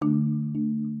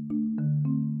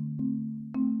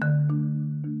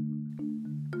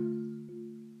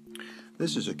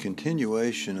This is a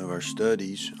continuation of our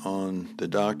studies on the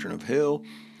doctrine of hell.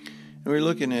 And we're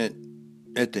looking at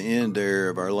the end there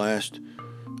of our last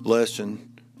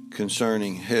lesson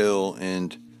concerning hell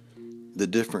and the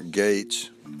different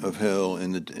gates of hell,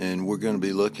 and we're going to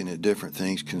be looking at different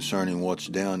things concerning what's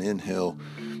down in hell.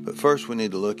 But first we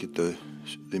need to look at the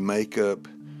makeup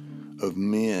of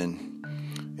men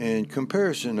and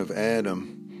comparison of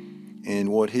Adam and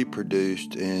what he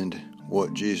produced and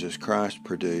what Jesus Christ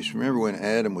produced. Remember when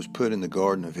Adam was put in the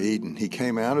Garden of Eden, he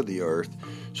came out of the earth,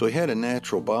 so he had a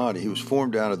natural body. He was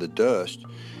formed out of the dust,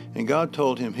 and God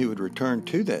told him he would return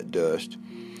to that dust.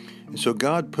 And so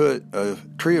God put a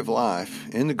tree of life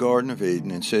in the Garden of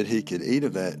Eden and said he could eat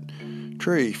of that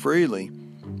tree freely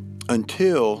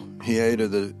until he ate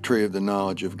of the tree of the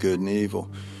knowledge of good and evil.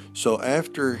 So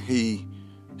after he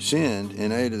sinned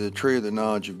and ate of the tree of the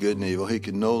knowledge of good and evil, he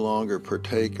could no longer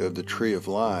partake of the tree of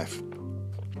life.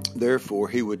 Therefore,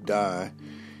 he would die.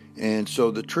 And so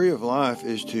the tree of life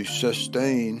is to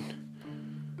sustain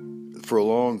for a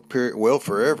long period, well,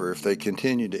 forever. If they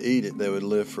continued to eat it, they would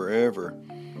live forever.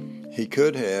 He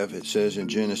could have, it says in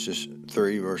Genesis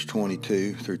 3, verse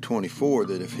 22 through 24,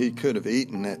 that if he could have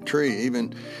eaten that tree,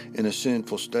 even in a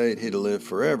sinful state, he'd have lived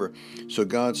forever. So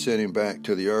God sent him back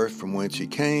to the earth from whence he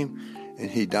came,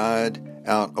 and he died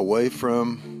out away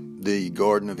from the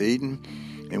Garden of Eden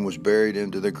and was buried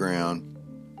into the ground.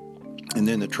 And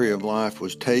then the tree of life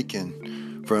was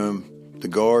taken from the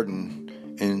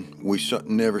garden, and we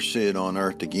never see it on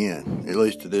earth again. At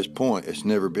least to this point, it's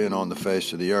never been on the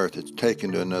face of the earth. It's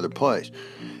taken to another place.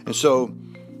 And so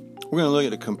we're going to look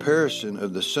at a comparison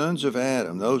of the sons of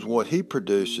Adam, those what he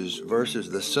produces, versus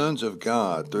the sons of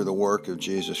God through the work of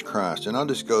Jesus Christ. And I'll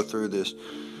just go through this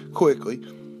quickly.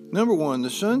 Number one, the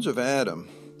sons of Adam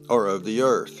are of the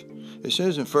earth. It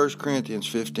says in 1 Corinthians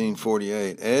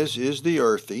 15:48, as is the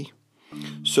earthy,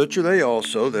 such are they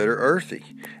also that are earthy.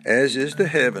 As is the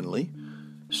heavenly,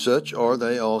 such are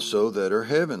they also that are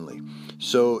heavenly.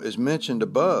 So, as mentioned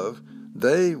above,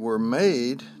 they were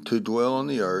made to dwell on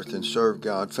the earth and serve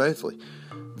God faithfully.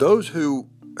 Those who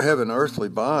have an earthly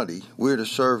body, we're to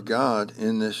serve God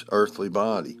in this earthly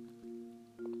body,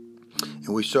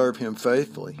 and we serve Him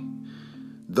faithfully.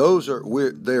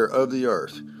 They're of the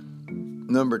earth.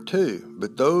 Number two,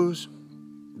 but those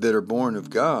that are born of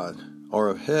God are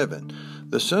of heaven.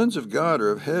 The sons of God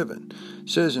are of heaven. It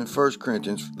says in 1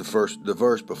 Corinthians, the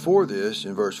verse before this,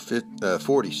 in verse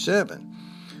 47,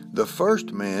 the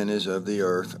first man is of the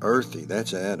earth, earthy.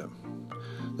 That's Adam.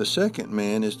 The second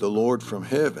man is the Lord from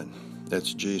heaven.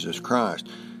 That's Jesus Christ.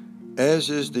 As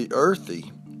is the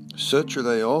earthy, such are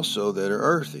they also that are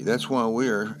earthy. That's why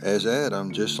we're, as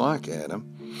Adam, just like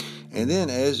Adam. And then,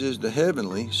 as is the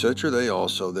heavenly, such are they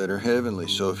also that are heavenly.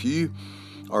 So if you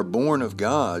are born of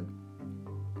God,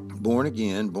 born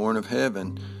again, born of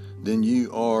heaven, then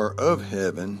you are of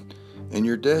heaven, and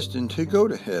you're destined to go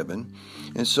to heaven.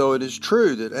 And so it is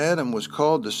true that Adam was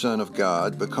called the Son of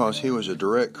God because he was a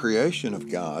direct creation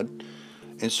of God.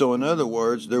 And so, in other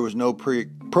words, there was no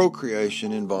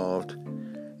procreation involved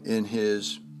in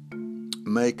his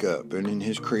makeup and in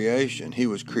his creation. He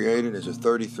was created as a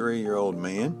 33-year-old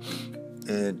man,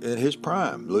 and at his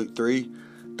prime. Luke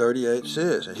 3:38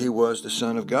 says that he was the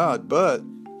Son of God, but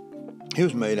he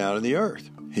was made out of the earth.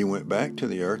 He went back to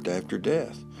the earth after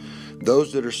death.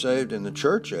 Those that are saved in the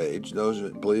church age, those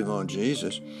that believe on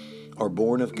Jesus, are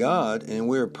born of God, and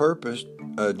we're purposed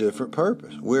a different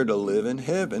purpose. We're to live in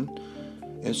heaven.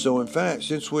 And so, in fact,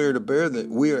 since we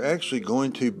are actually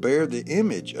going to bear the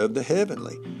image of the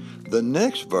heavenly. The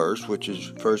next verse, which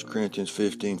is 1 Corinthians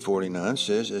 15:49,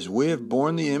 says, as we have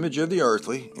borne the image of the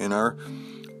earthly in our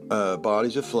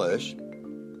bodies of flesh,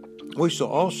 we shall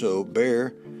also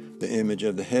bear the image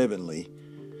of the heavenly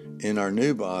in our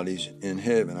new bodies in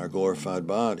heaven, our glorified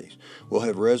bodies. We'll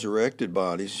have resurrected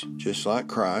bodies just like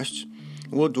Christ's.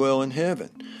 We'll dwell in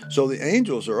heaven. So the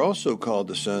angels are also called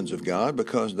the sons of God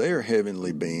because they are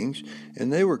heavenly beings,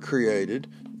 and they were created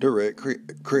direct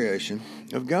creation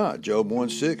of God. Job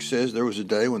 1:6 says there was a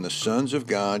day when the sons of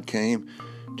God came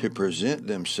to present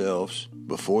themselves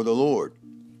before the Lord,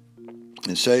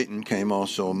 and Satan came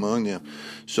also among them.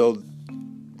 So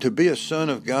to be a son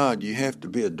of God, you have to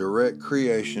be a direct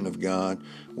creation of God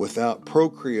without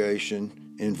procreation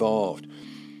involved.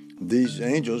 These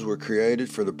angels were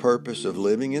created for the purpose of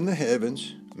living in the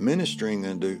heavens, ministering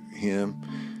unto Him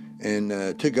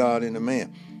and to God and to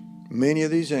man. Many of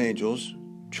these angels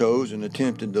chose and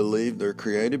attempted to leave their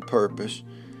created purpose,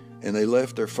 and they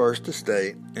left their first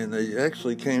estate, and they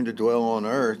actually came to dwell on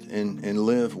earth and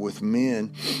live with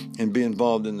men and be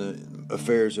involved in the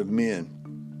affairs of men.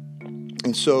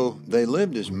 And so they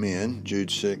lived as men, Jude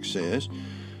 6 says.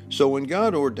 So when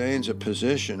God ordains a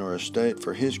position or a state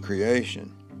for His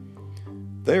creation,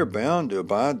 they are bound to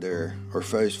abide there or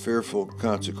face fearful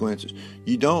consequences.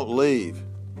 You don't leave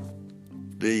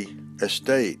the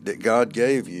estate that God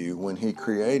gave you when He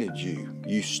created you.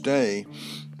 You stay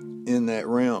in that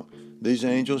realm. These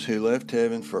angels who left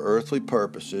heaven for earthly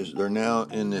purposes, they're now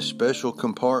in this special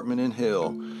compartment in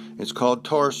hell. It's called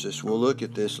Tarsus. We'll look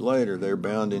at this later. They're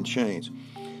bound in chains.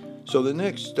 So the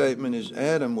next statement is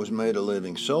Adam was made a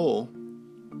living soul,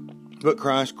 but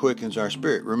Christ quickens our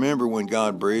spirit. Remember when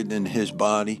God breathed into his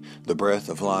body the breath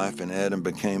of life and Adam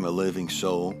became a living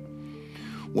soul?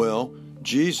 Well,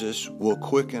 Jesus will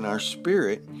quicken our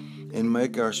spirit and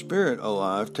make our spirit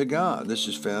alive to God. This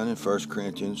is found in 1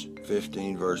 Corinthians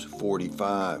 15, verse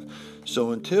 45.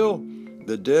 So until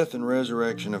the death and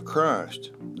resurrection of Christ,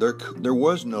 there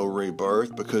was no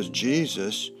rebirth, because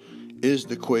Jesus is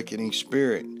the quickening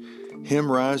spirit.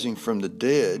 Him rising from the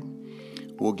dead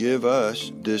will give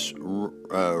us this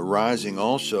rising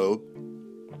also,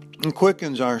 and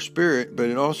quickens our spirit, but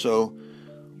it also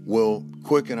will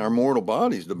quicken our mortal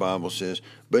bodies, the Bible says.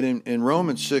 But in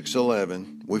Romans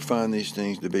 6:11, we find these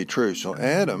things to be true. So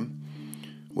Adam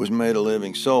was made a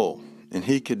living soul, and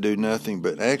he could do nothing,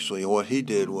 but actually what he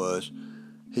did was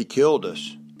he killed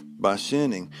us by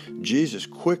sinning. Jesus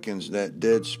quickens that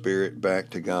dead spirit back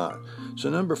to God.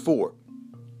 So number 4,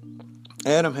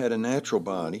 Adam had a natural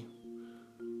body,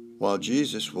 while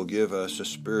Jesus will give us a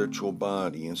spiritual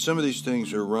body. And some of these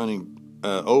things are running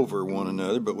over one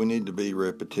another, but we need to be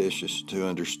repetitious to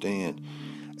understand.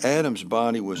 Adam's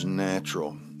body was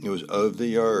natural. It was of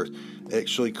the earth.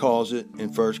 Actually calls it in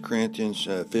 1 Corinthians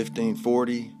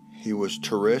 15:40, he was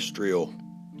terrestrial.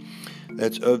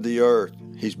 That's of the earth.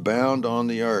 He's bound on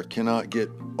the earth. Can't get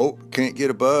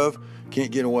above,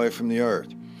 can't get away from the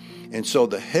earth. And so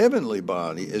the heavenly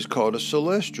body is called a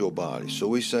celestial body. So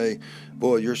we say,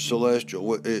 boy, you're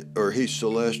celestial, or he's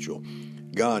celestial.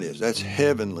 God is. That's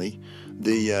heavenly.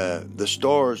 The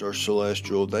stars are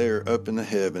celestial. They are up in the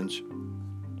heavens.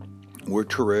 We're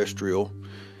terrestrial.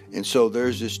 And so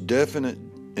there's this definite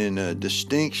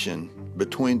distinction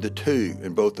between the two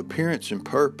in both appearance and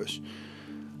purpose.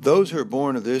 Those who are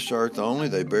born of this earth only,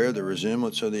 they bear the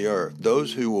resemblance of the earth.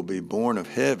 Those who will be born of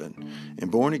heaven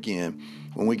and born again,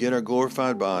 when we get our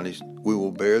glorified bodies, we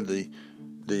will bear the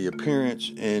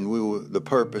appearance and the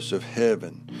purpose of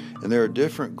heaven. And there are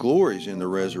different glories in the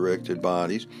resurrected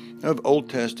bodies of Old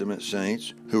Testament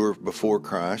saints who are before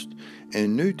Christ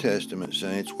and New Testament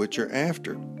saints which are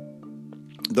after.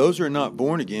 Those who are not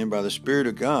born again by the Spirit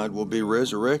of God will be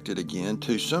resurrected again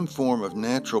to some form of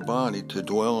natural body to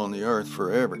dwell on the earth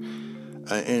forever.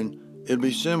 And it'll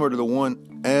be similar to the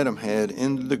one Adam had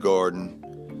in the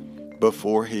garden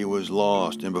before he was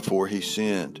lost and before he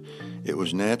sinned. It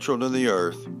was natural to the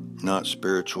earth, not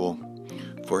spiritual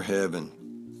for heaven.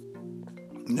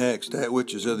 Next, that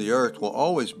which is of the earth will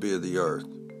always be of the earth.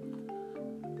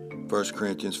 1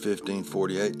 Corinthians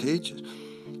 15:48 teaches.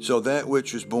 So that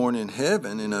which is born in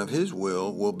heaven and of his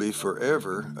will be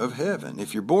forever of heaven.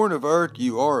 If you're born of earth,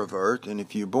 you are of earth, and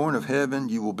if you're born of heaven,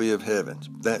 you will be of heaven.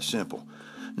 That simple.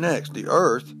 Next, the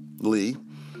earthly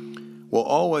will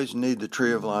always need the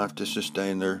tree of life to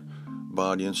sustain their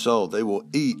body and soul. They will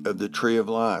eat of the tree of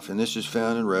life. And this is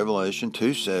found in Revelation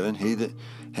 2:7. He that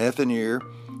hath an ear,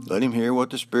 let him hear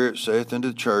what the Spirit saith unto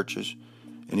the churches.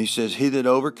 And he says, he that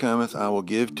overcometh I will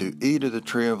give to eat of the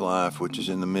tree of life, which is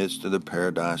in the midst of the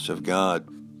paradise of God.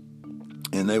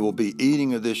 And they will be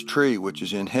eating of this tree, which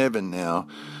is in heaven now,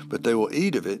 but they will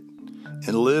eat of it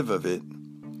and live of it,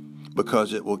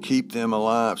 because it will keep them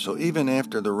alive. So even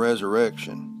after the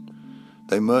resurrection,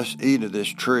 they must eat of this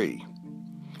tree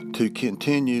to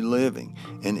continue living.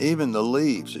 And even the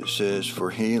leaves, it says,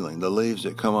 for healing, the leaves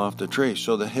that come off the tree.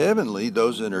 So the heavenly,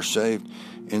 those that are saved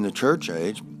in the church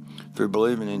age, through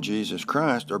believing in Jesus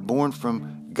Christ, are born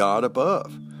from God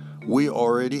above. We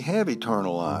already have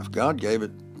eternal life. God gave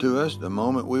it to us the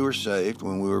moment we were saved,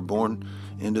 when we were born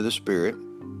into the Spirit.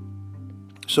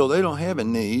 So they don't have a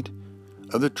need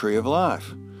of the tree of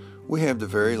life. We have the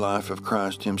very life of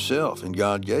Christ himself, and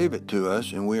God gave it to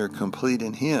us, and we are complete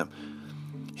in him.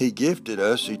 He gifted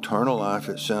us eternal life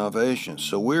at salvation.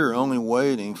 So we're only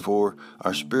waiting for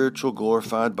our spiritual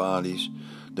glorified bodies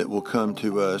that will come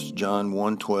to us. John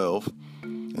 1:12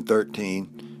 and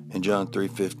 13 and John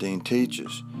 3:15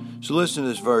 teaches. So listen to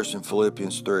this verse in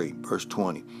Philippians 3, verse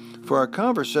 20. For our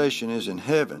conversation is in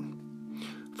heaven,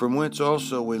 from whence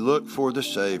also we look for the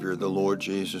Savior, the Lord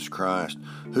Jesus Christ,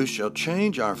 who shall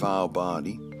change our vile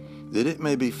body that it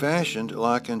may be fashioned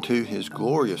like unto his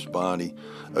glorious body,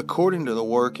 according to the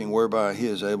working whereby he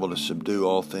is able to subdue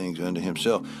all things unto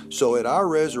himself. So at our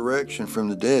resurrection from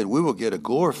the dead, we will get a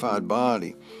glorified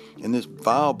body, and this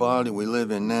vile body we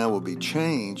live in now will be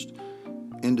changed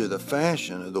into the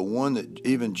fashion of the one that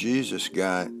even Jesus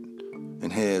got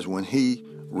and has when he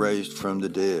raised from the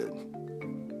dead.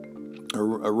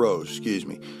 Arose.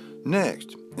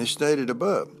 Next, as stated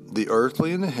above, the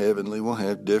earthly and the heavenly will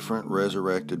have different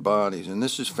resurrected bodies. And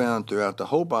this is found throughout the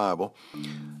whole Bible.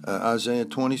 Isaiah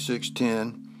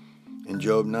 26:10 and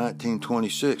Job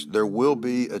 19:26. There will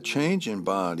be a change in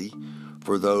body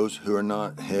for those who are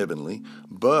not heavenly,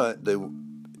 but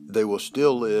they will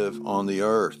still live on the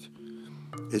earth.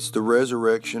 It's the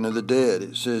resurrection of the dead.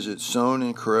 It says it's sown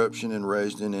in corruption and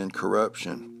raised in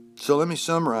incorruption. So let me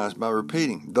summarize by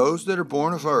repeating. Those that are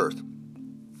born of earth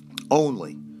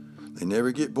only, they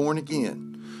never get born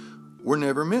again, were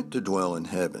never meant to dwell in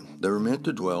heaven. They were meant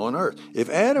to dwell on earth. If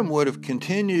Adam would have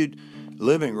continued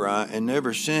living right and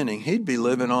never sinning, he'd be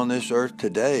living on this earth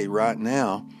today, right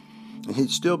now, and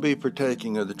he'd still be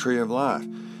partaking of the tree of life.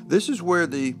 This is where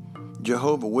the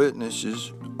Jehovah's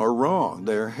Witnesses are wrong.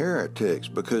 They're heretics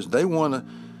because they want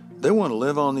to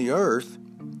live on the earth,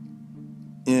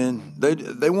 and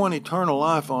they want eternal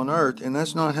life on earth, and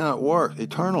that's not how it works.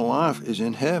 Eternal life is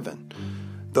in heaven.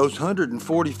 Those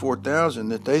 144,000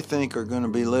 that they think are going to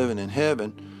be living in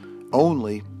heaven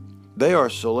only, they are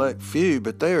a select few,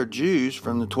 but they are Jews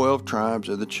from the 12 tribes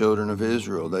of the children of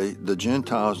Israel. The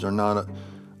Gentiles are not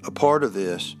a part of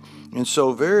this. And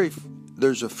so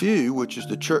there's a few, which is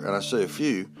the church, and I say a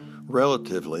few,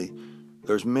 relatively,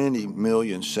 there's many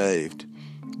millions saved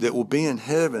that will be in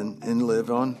heaven and live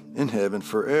in heaven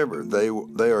forever.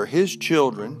 They are his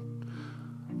children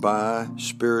by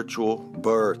spiritual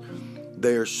birth.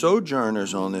 They are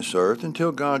sojourners on this earth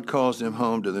until God calls them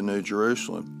home to the New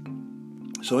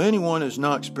Jerusalem. So anyone who's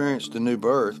not experienced the new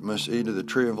birth must eat of the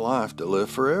tree of life to live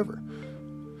forever.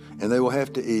 And they will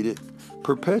have to eat it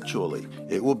perpetually.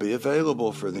 It will be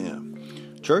available for them.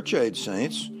 Church age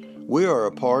saints, we are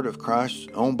a part of Christ's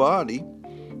own body,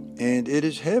 and it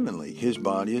is heavenly. His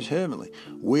body is heavenly.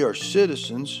 We are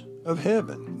citizens of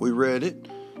heaven. We read it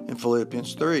in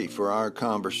Philippians 3, for our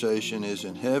conversation is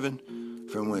in heaven,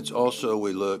 from whence also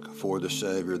we look for the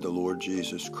Savior, the Lord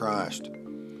Jesus Christ.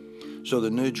 So the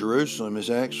New Jerusalem is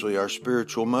actually our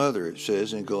spiritual mother, it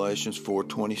says in Galatians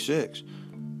 4:26.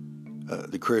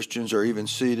 The Christians are even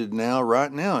seated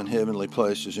right now in heavenly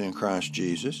places in Christ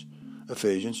Jesus,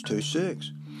 Ephesians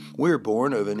 2:6. We are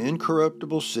born of an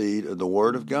incorruptible seed of the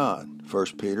Word of God,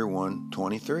 1 Peter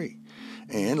 1:23.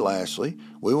 And lastly,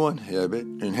 we will inhabit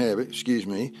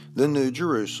the New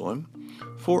Jerusalem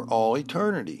for all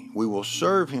eternity. We will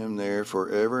serve him there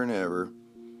forever and ever.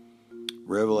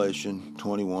 Revelation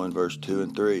 21, verse 2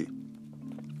 and 3.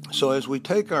 So as we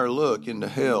take our look into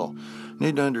hell, we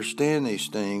need to understand these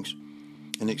things,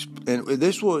 and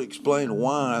this will explain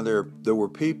why there were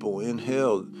people in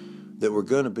hell that were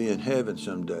going to be in heaven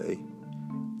someday.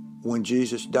 When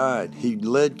Jesus died, he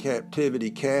led captivity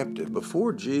captive.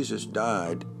 Before Jesus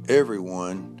died,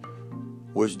 everyone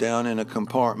was down in a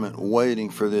compartment waiting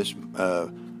for this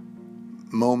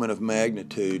moment of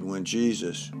magnitude when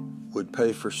Jesus would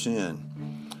pay for sin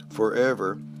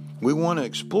forever. We want to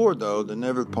explore, though, the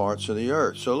nether parts of the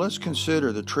earth. So let's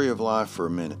consider the tree of life for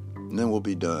a minute, and then we'll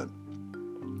be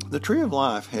done. The tree of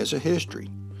life has a history,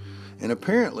 and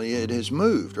apparently it has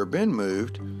moved or been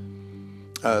moved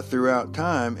throughout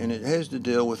time, and it has to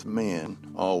deal with man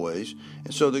always.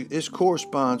 And so this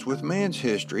corresponds with man's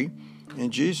history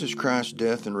and Jesus Christ's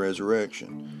death and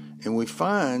resurrection. And we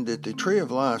find that the tree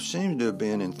of life seems to have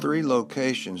been in 3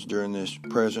 locations during this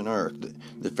present earth.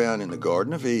 They're found in the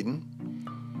Garden of Eden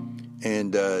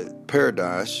and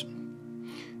Paradise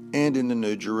and in the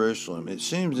New Jerusalem. It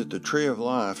seems that the tree of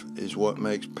life is what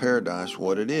makes Paradise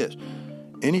what it is.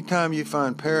 Anytime you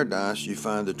find Paradise, you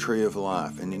find the tree of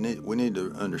life. And we need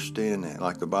to understand that.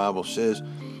 Like the Bible says,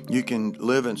 you can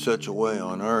live in such a way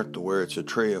on earth to where it's a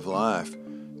tree of life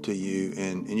to you,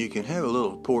 and you can have a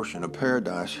little portion of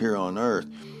paradise here on earth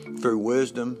through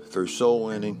wisdom, through soul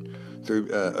winning,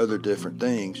 through other different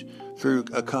things, through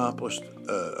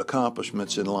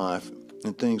accomplishments in life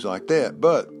and things like that.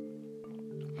 But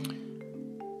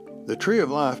the tree of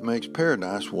life makes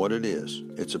paradise what it is.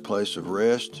 It's a place of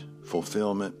rest,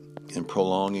 fulfillment, and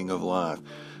prolonging of life.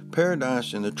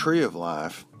 Paradise and the tree of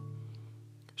life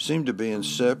seem to be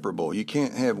inseparable. You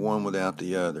can't have one without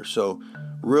the other. So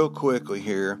real quickly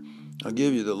here, I'll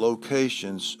give you the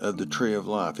locations of the tree of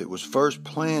life. It was first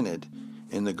planted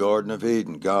in the Garden of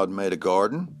Eden. God made a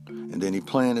garden, and then he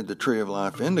planted the tree of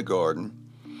life in the garden,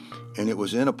 and it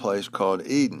was in a place called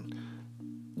Eden.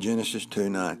 Genesis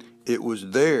 2:9. It was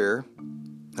there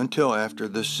until after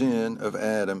the sin of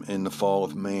Adam and the fall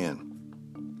of man.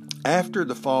 After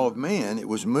the fall of man, it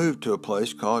was moved to a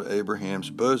place called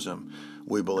Abraham's bosom,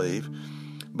 we believe,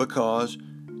 because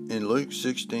in Luke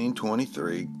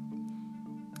 16:23,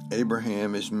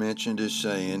 Abraham is mentioned as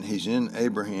saying he's in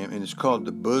Abraham, and it's called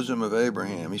the bosom of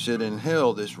Abraham. He said, in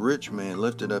hell this rich man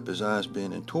lifted up his eyes,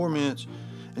 being in torments,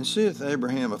 and seeth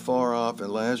Abraham afar off, and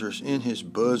Lazarus in his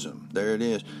bosom. There it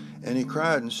is. And he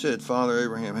cried and said, Father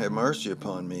Abraham, have mercy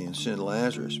upon me, and send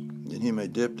Lazarus, that he may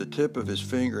dip the tip of his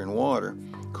finger in water,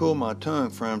 cool my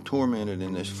tongue, for I am tormented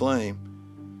in this flame.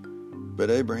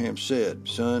 But Abraham said,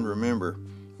 Son, remember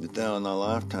that thou in thy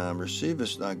lifetime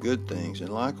receivest thy good things, and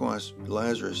likewise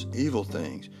Lazarus evil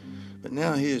things. But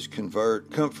now he is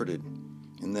comforted,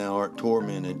 and thou art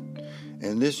tormented.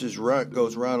 And this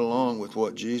goes right along with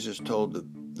what Jesus told the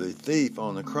thief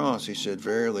on the cross. He said,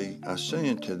 Verily I say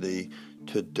unto thee,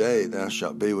 today thou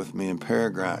shalt be with me in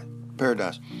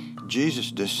paradise.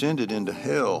 Jesus descended into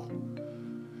hell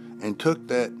and took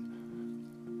that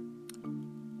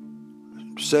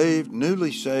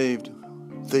newly saved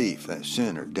thief, that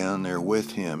sinner, down there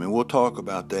with him. And we'll talk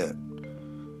about that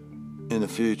in the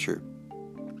future.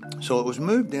 So it was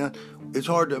moved down. It's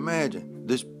hard to imagine.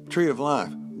 This tree of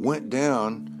life went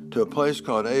down to a place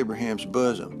called Abraham's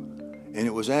bosom. And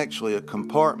it was actually a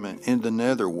compartment in the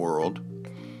netherworld.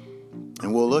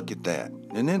 And we'll look at that.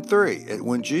 And then 3,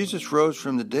 when Jesus rose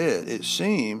from the dead, it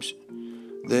seems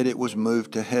that it was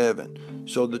moved to heaven.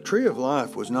 So the tree of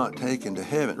life was not taken to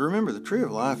heaven. Remember, the tree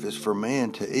of life is for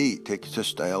man to eat, to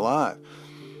stay alive.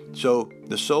 So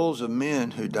the souls of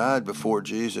men who died before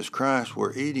Jesus Christ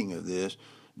were eating of this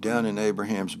down in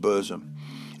Abraham's bosom.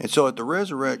 And so at the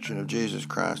resurrection of Jesus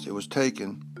Christ, it was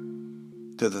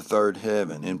taken to the third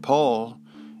heaven. And Paul,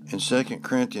 in 2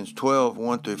 Corinthians 12,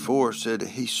 1-4, said that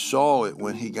he saw it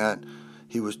when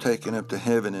he was taken up to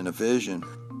heaven in a vision.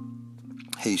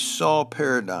 He saw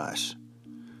paradise,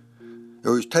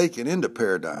 or he was taken into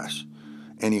paradise,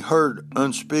 and he heard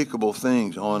unspeakable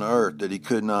things on earth that he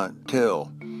could not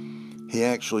tell. He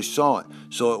actually saw it.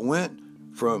 So it went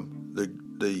from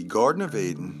the Garden of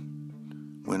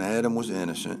Eden, when Adam was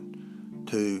innocent,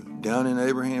 to down in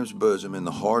Abraham's bosom in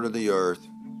the heart of the earth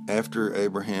after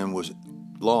Abraham was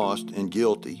lost and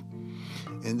guilty,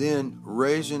 and then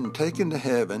taken to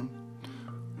heaven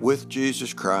with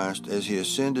Jesus Christ as he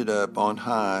ascended up on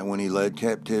high when he led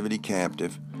captivity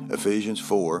captive, Ephesians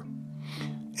 4.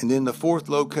 And then the 4th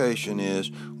location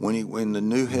is when the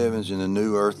new heavens and the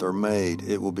new earth are made,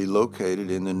 it will be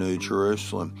located in the New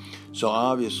Jerusalem. So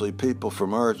obviously people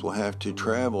from earth will have to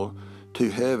travel to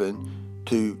heaven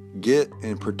to get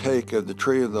and partake of the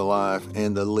tree of the life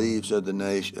and the leaves of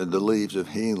the leaves of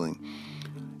healing.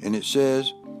 And it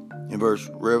says in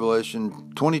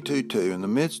Revelation 22:2, in the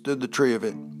midst of the tree of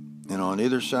it, and on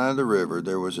either side of the river,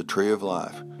 there was a tree of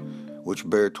life, which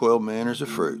bare 12 manners of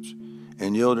fruits,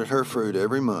 and yielded her fruit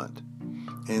every month.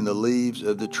 And the leaves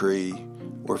of the tree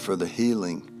were for the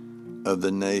healing of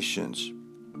the nations.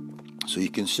 So you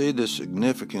can see the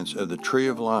significance of the tree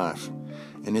of life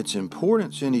and its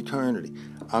importance in eternity.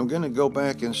 I'm going to go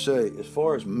back and say, as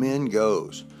far as men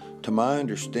goes, to my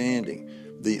understanding,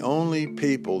 the only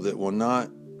people that will not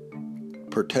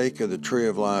partake of the tree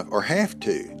of life, or have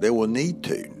to, they will need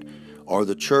to, are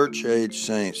the church-age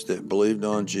saints that believed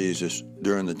on Jesus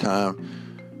during the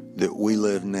time that we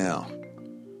live now.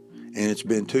 And it's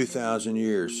been 2,000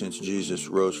 years since Jesus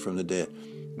rose from the dead.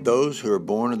 Those who are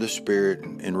born of the Spirit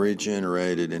and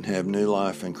regenerated and have new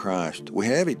life in Christ, we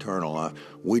have eternal life.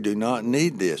 We do not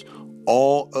need this.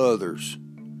 All others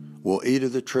will eat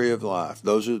of the tree of life.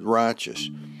 Those are righteous.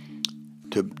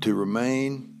 To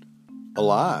remain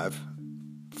alive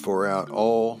throughout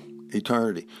all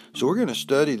eternity. So we're going to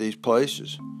study these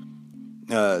places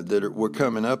that we're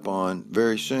coming up on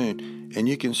very soon, and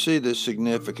you can see the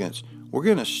significance. We're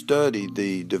going to study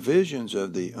the divisions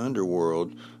of the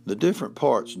underworld, the different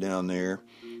parts down there,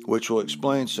 which will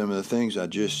explain some of the things I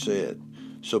just said.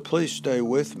 So please stay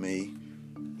with me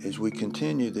as we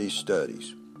continue these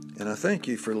studies. And I thank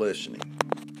you for listening.